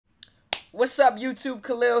What's up, YouTube?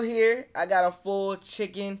 Khalil here. I got a full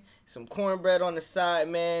chicken, some cornbread on the side,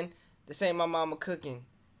 man. This ain't my mama cooking.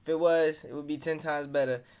 If it was, it would be 10 times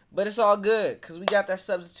better. But it's all good, because we got that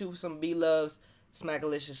substitute with some B-Love's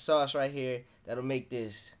Smackalicious sauce right here that'll make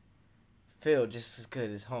this feel just as good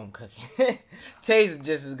as home cooking. Taste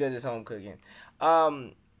just as good as home cooking.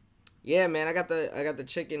 Yeah, man, I got the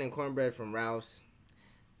chicken and cornbread from Ralph's.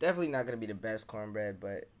 Definitely not going to be the best cornbread,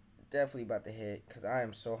 but definitely about to hit because I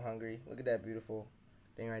am so hungry. Look at that beautiful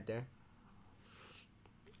thing right there.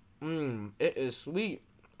 It is sweet.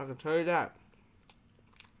 I can tell you that.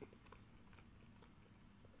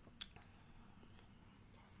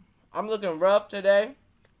 I'm looking rough today.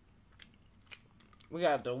 We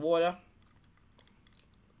got the water.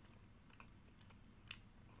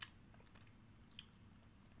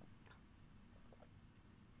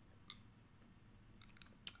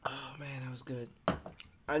 Oh, man, that was good.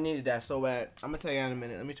 I needed that so bad. I'm going to tell you in a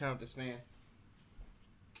minute. Let me turn up this fan.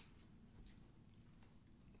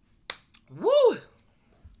 Woo!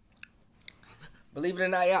 Believe it or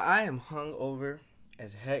not, y'all, I am hungover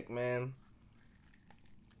as heck, man.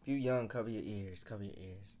 If you young, cover your ears. Cover your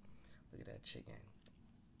ears. Look at that chicken.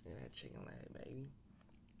 Look at that chicken leg, baby.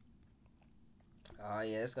 Oh,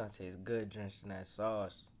 yeah, it's going to taste good drenched in that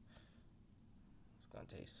sauce. It's going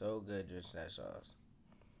to taste so good drenched in that sauce.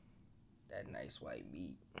 That nice white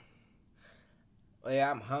meat. Oh, yeah,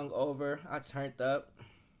 I'm hungover. I turned up.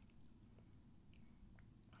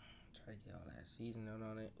 Try to get all that seasoning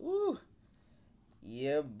on it. Ooh.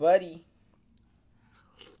 Yeah, buddy.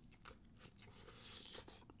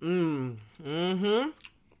 You know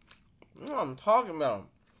what I'm talking about.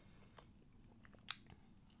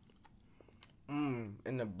 And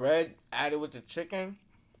the bread added with the chicken.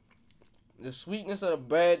 The sweetness of the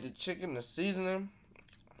bread, the chicken, the seasoning.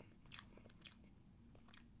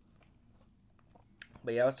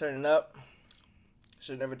 But yeah, I was turning up.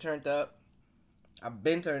 Should never turned up. I've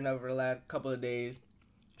been turning up for the last couple of days.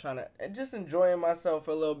 And just enjoying myself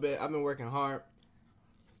for a little bit. I've been working hard.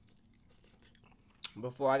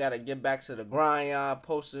 Before I gotta get back to the grind, y'all.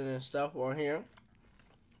 Posting and stuff on here.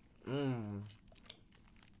 Look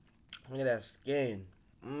at that skin.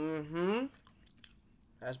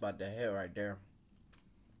 That's about the hit right there.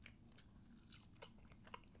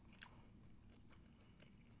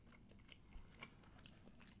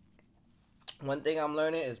 One thing I'm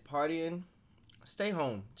learning is partying. Stay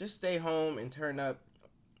home. Just stay home and turn up.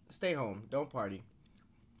 Stay home. Don't party.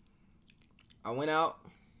 I went out.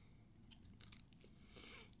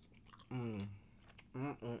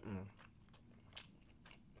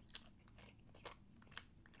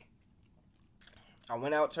 I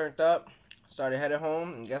went out, turned up, started heading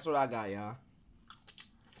home, and guess what I got, y'all?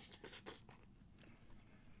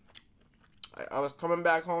 I was coming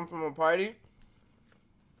back home from a party.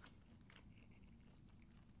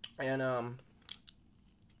 And, I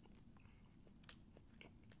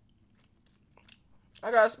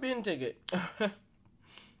got a speeding ticket.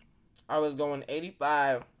 I was going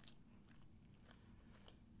 85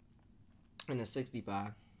 and a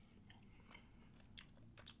 65.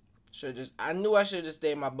 I knew I should just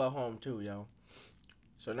stay my butt home too, yo.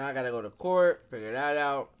 So now I gotta go to court, figure that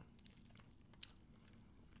out.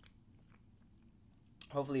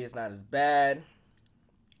 Hopefully it's not as bad.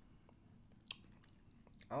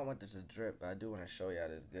 I don't want this to drip, but I do want to show y'all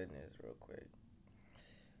this goodness real quick.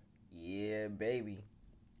 Yeah, baby.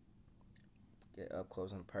 Get up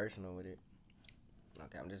close and personal with it.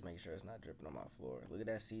 Okay, I'm just making sure it's not dripping on my floor. Look at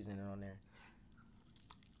that seasoning on there.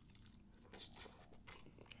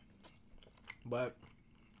 But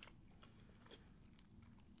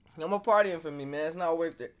no more partying for me, man. It's not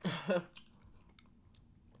worth it.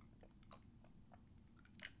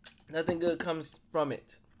 Nothing good comes from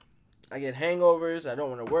it. I get hangovers. I don't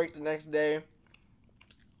want to work the next day.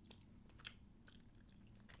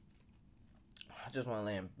 I just want to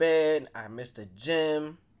lay in bed. I miss the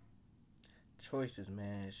gym. Choices,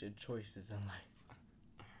 man. It's your choices in life.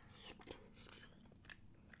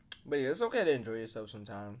 But yeah, it's okay to enjoy yourself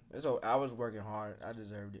sometime. I was working hard. I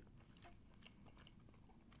deserved it.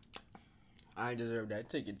 I deserved that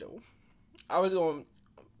ticket, though. I was going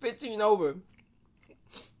 15 over.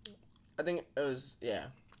 I think it was, yeah.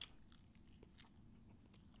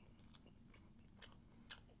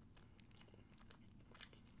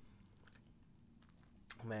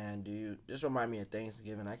 Man, dude, this remind me of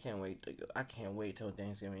Thanksgiving. I can't wait till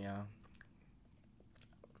Thanksgiving, y'all.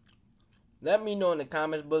 Let me know in the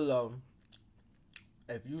comments below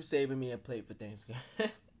if you saving me a plate for Thanksgiving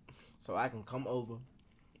so I can come over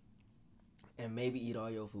and maybe eat all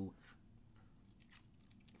your food.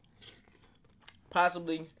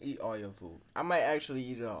 Possibly eat all your food. I might actually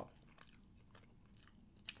eat it all.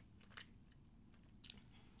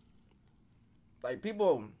 Like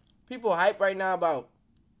people hype right now about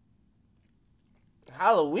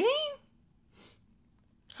Halloween.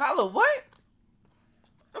 What?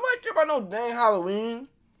 Nobody care about no dang Halloween.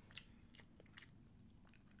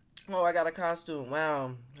 Oh, I got a costume.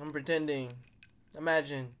 Wow, I'm pretending.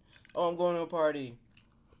 Imagine. Oh, I'm going to a party.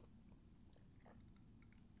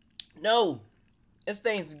 No, it's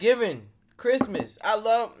Thanksgiving, Christmas. I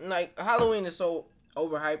love, like, Halloween is so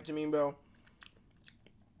overhyped to me, bro.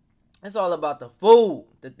 It's all about the food,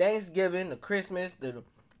 the Thanksgiving, the Christmas, the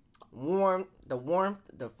warmth,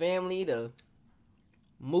 the family, the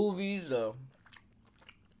movies,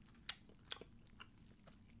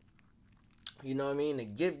 you know what I mean, the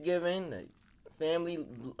gift giving, the family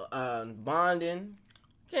bonding.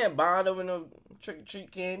 Can't bond over no trick or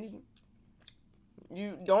treat candy.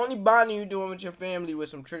 The only bonding you doing with your family with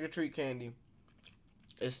some trick or treat candy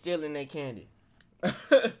is stealing their candy.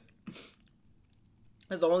 That's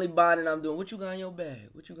the only bonding I'm doing. What you got in your bag?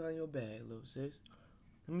 What you got in your bag, little sis?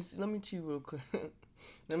 Let me see. Let me chew real quick.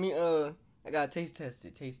 Let me I gotta taste test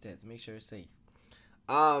it. Taste test. Make sure it's safe.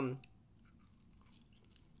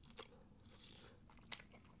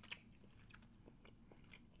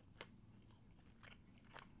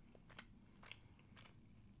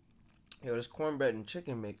 Yo, this cornbread and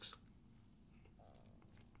chicken mix.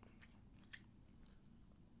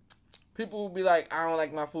 People will be like, I don't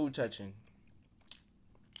like my food touching.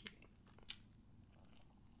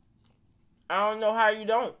 I don't know how you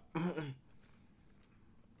don't.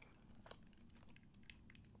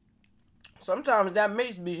 Sometimes that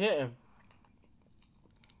mix be hitting.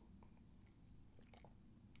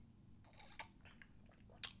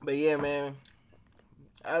 But yeah, man.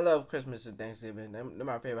 I love Christmas and Thanksgiving. They're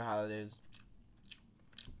my favorite holidays.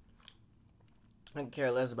 I can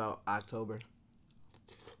care less about October.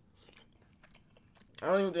 I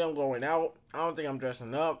don't even think I'm going out. I don't think I'm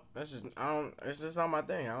dressing up. It's just not my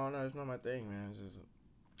thing. I don't know. It's not my thing, man.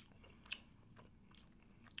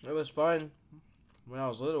 It was fun when I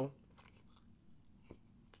was little.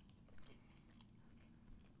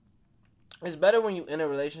 It's better when you in a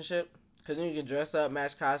relationship, because then you can dress up,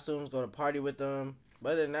 match costumes, go to party with them.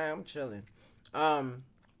 But other than that, I'm chilling.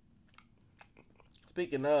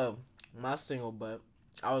 Speaking of my single butt,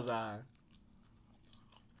 I was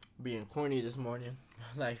being corny this morning.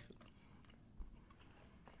 Like,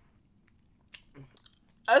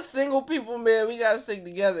 us single people, man, we gotta stick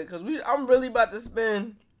together, because I'm really about to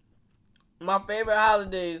spend my favorite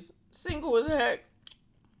holidays single as heck.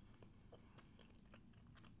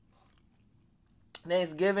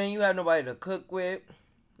 Thanksgiving, you have nobody to cook with.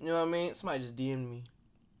 You know what I mean? Somebody just DM'd me.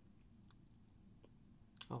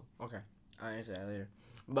 Oh, okay. I answer that later.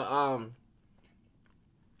 But,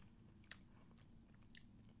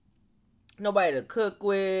 nobody to cook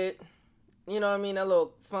with. You know what I mean? That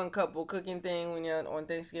little fun couple cooking thing when you're on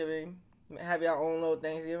Thanksgiving. Have your own little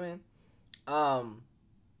Thanksgiving.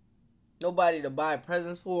 Nobody to buy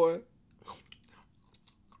presents for.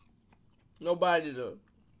 Nobody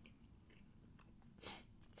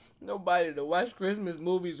to watch Christmas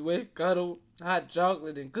movies with, cuddle, hot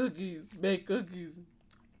chocolate and cookies, bake cookies.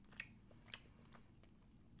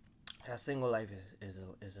 That single life is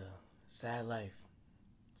a sad life.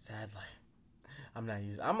 Sad life.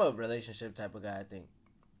 I'm a relationship type of guy, I think.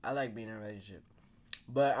 I like being in a relationship.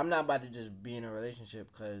 But I'm not about to just be in a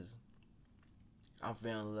relationship because I'm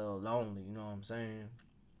feeling a little lonely, you know what I'm saying?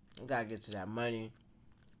 I gotta get to that money.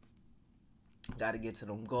 Gotta get to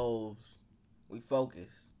them goals. We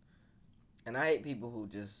focus. And I hate people who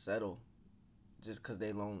just settle just because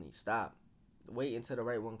they lonely. Stop. Wait until the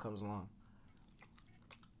right one comes along.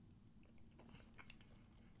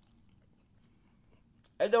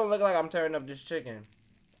 It don't look like I'm tearing up this chicken.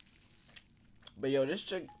 But yo, this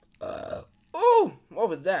chicken... ooh! What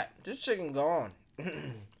was that? This chicken gone.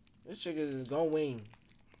 This chicken is going.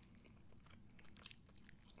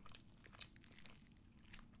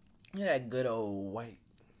 Look at that good old white,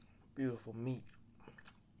 beautiful meat.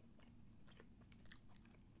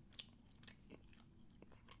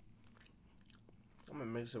 I'm gonna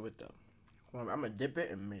mix it with I'm gonna dip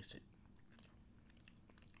it and mix it.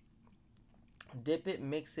 Dip it,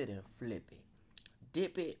 mix it, and flip it.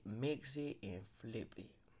 Dip it, mix it, and flip it.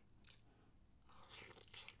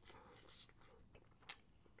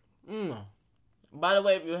 By the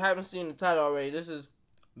way, if you haven't seen the title already, this is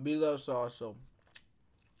Bloveslife Sauce, so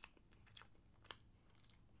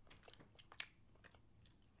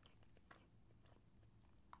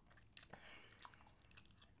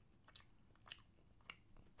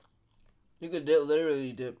you could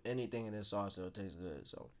literally dip anything in this sauce, so it tastes good.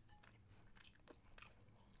 So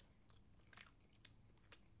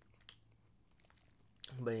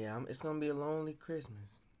But yeah, it's gonna be a lonely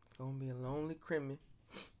Christmas. It's gonna be a lonely Christmas.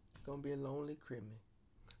 It's gonna be a lonely Christmas.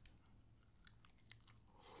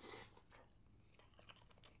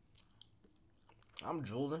 I'm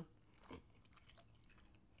drooling.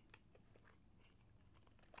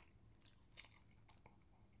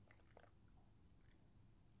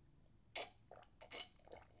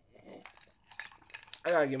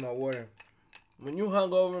 I gotta get my water. When you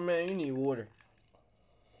hungover, man, you need water.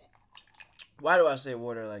 Why do I say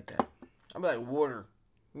water like that? I'm like, water.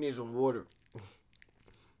 You need some water.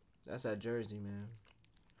 That's that Jersey, man.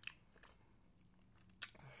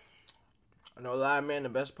 I know a lot, man. The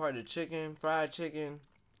best part of chicken, fried chicken,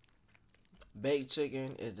 baked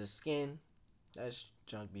chicken is the skin. That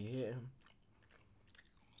junk be hitting.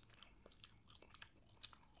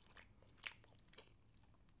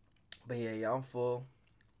 But yeah, y'all, I'm full.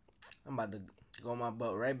 I'm about to go my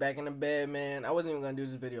butt right back in the bed, man. I wasn't even gonna do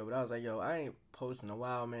this video, but I was like, yo, I ain't posting in a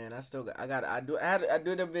while, man. I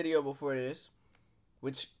do the video before this,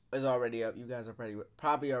 which is already up. You guys are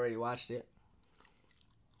probably already watched it.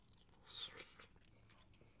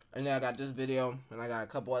 And then I got this video, and I got a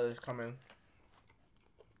couple others coming.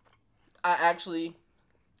 I actually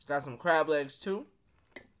got some crab legs too.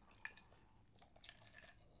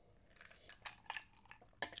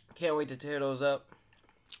 Can't wait to tear those up.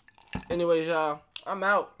 Anyways, y'all, I'm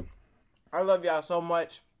out. I love y'all so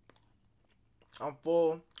much. I'm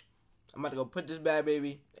full. I'm about to go put this bad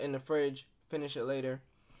baby in the fridge, finish it later.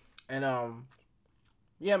 And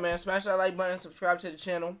yeah, man, smash that like button, subscribe to the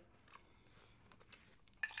channel.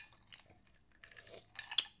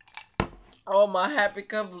 All my happy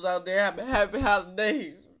couples out there, happy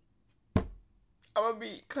holidays. I'm gonna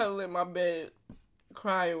be cuddling in my bed,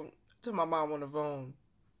 crying to my mom on the phone.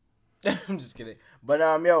 I'm just kidding. But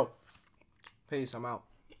yo, peace, I'm out.